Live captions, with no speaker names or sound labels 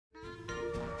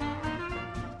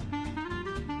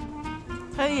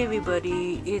Hi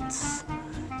everybody, it's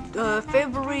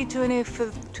February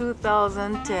 25th,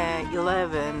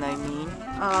 2011,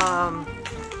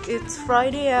 it's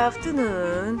Friday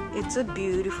afternoon. It's a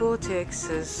beautiful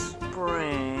Texas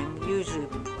spring. Usually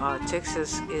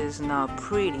Texas is not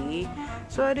pretty,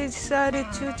 so I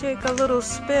decided to take a little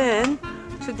spin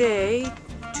today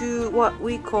to what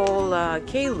we call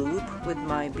K-Loop with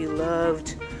my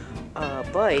beloved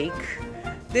bike.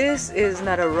 This is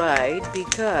not a ride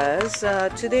because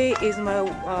today is my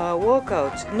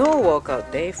no workout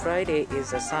day. Friday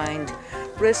is assigned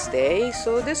rest day,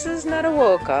 so this is not a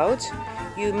workout.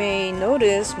 You may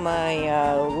notice my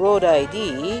road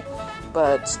ID,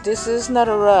 but this is not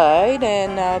a ride,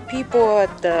 and people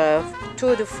at the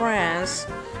Tour de France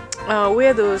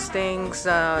wear those things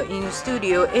in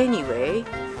studio anyway.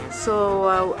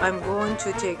 So I'm going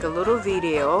to take a little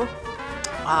video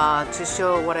to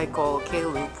show what I call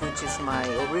K-Loop, which is my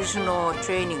original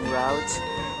training route.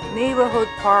 Neighborhood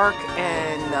park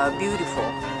and beautiful.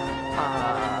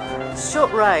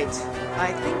 Short ride.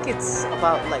 I think it's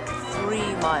about like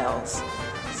 3 miles.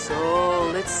 So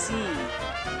let's see.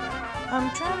 I'm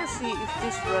trying to see if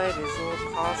this ride is all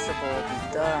possible to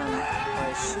be done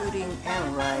by shooting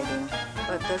and riding,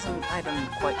 but I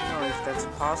don't quite know if that's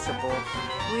possible.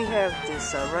 We have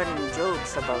this running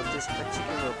jokes about this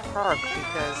particular park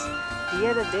because the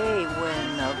other day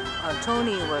when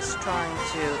Tony was trying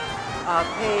to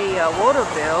pay a water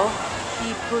bill,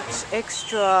 he puts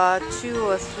extra 2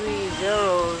 or 3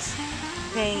 zeros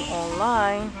paying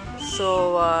online.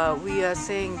 So we are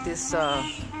saying this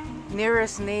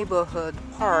nearest neighborhood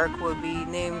park will be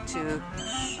named to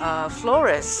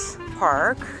Flores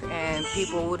Park, and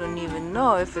people wouldn't even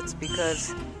know if it's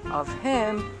because of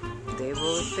him. They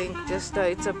will think just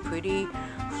it's a pretty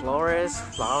Flores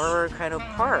flower kind of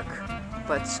park.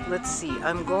 But let's see,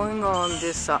 I'm going on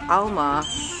this Alma.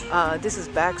 This is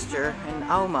Baxter and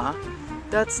Alma.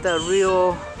 That's the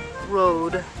real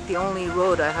road, the only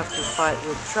road I have to fight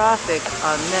with traffic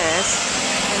on this.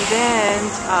 And then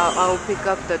I'll pick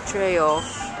up the trail,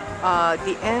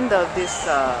 the end of this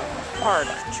park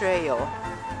trail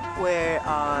where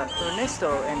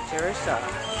Ernesto and Teresa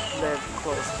live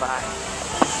close by.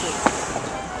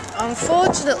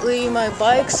 Unfortunately, my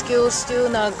bike skills still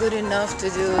not good enough to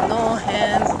do no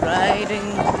hand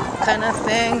riding kind of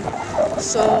thing.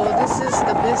 So this is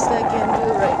the best I can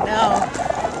do right now.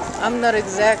 I'm not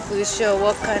exactly sure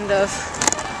what kind of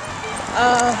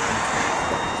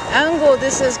angle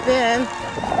this has been,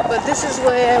 but this is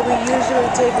where we usually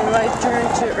take a right turn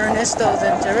to Ernesto's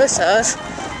and Teresa's.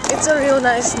 It's a real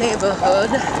nice neighborhood.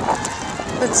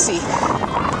 Let's see. I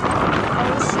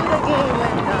will shoot again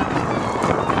when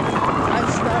I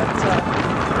start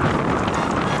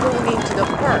going into the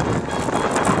park.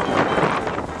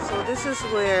 So this is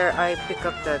where I pick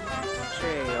up the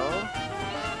trail.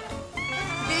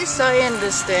 This, I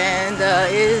understand,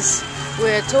 is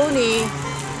where Tony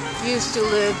used to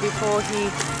live before he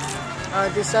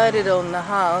decided on the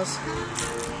house.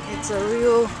 It's a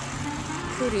real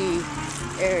pretty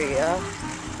area.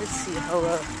 Let's see how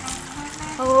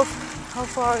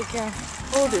far I can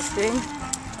hold this thing.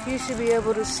 You should be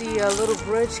able to see a little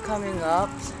bridge coming up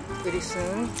pretty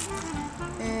soon,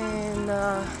 and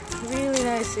really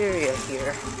nice area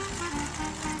here.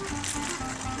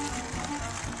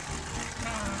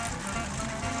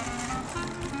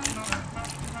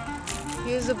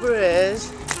 Here's a bridge,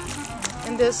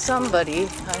 and there's somebody.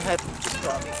 I have to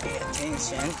probably pay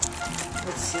attention.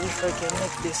 Let's see if I can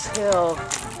make this hill.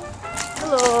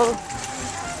 Hello.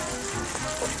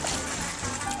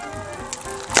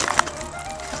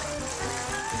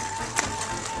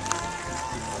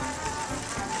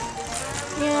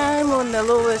 Yeah, I'm on the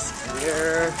lowest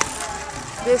here.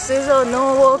 This is a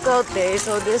no workout day,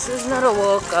 so this is not a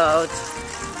workout.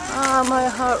 My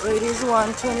heart rate is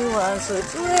 121, so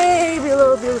it's way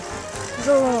below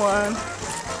zone 1.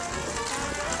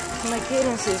 My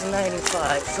cadence is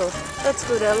 95, so that's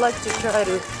good. I like to try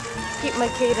to keep my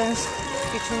cadence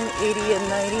between 80 and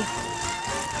 90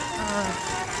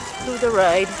 through the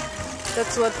ride.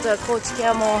 That's what Coach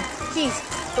Camel Keith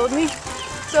told me.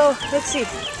 So let's see.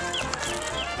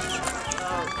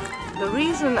 The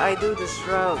reason I do this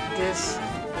route this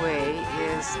way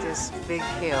is this big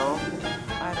hill.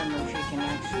 I don't know if you can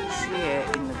actually see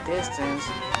it in the distance,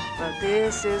 but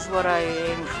this is what I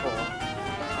aim for.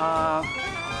 Of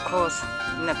course,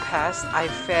 in the past I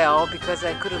fell because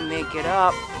I couldn't make it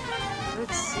up.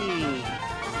 Let's see.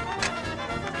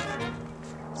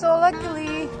 So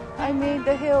luckily I made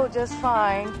the hill just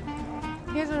fine.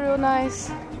 Here's a real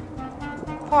nice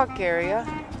park area.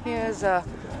 Here's a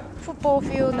football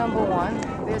field number 1.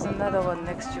 There's another one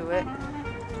next to it.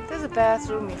 There's has a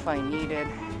bathroom if I need it.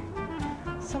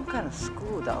 Some kind of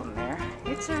school down there.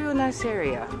 It's a real nice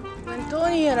area. When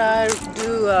Tony and I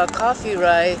do a coffee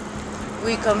ride,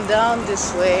 we come down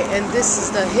this way, and this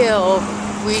is the hill.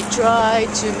 We try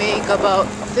to make about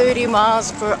 30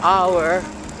 miles per hour.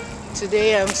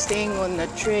 Today I'm staying on the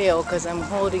trail because I'm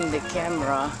holding the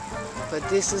camera, but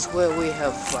this is where we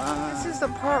have fun. This is the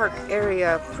park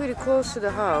area, pretty close to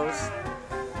the house,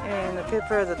 and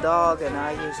Pepper the dog and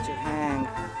I used to hang.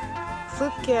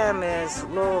 FlipCam is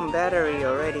low on battery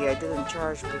already. I didn't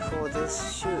charge before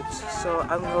this shoot, so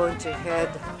I'm going to head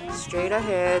straight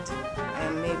ahead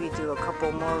and maybe do a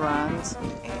couple more runs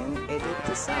and edit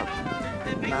this up.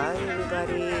 Bye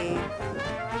everybody.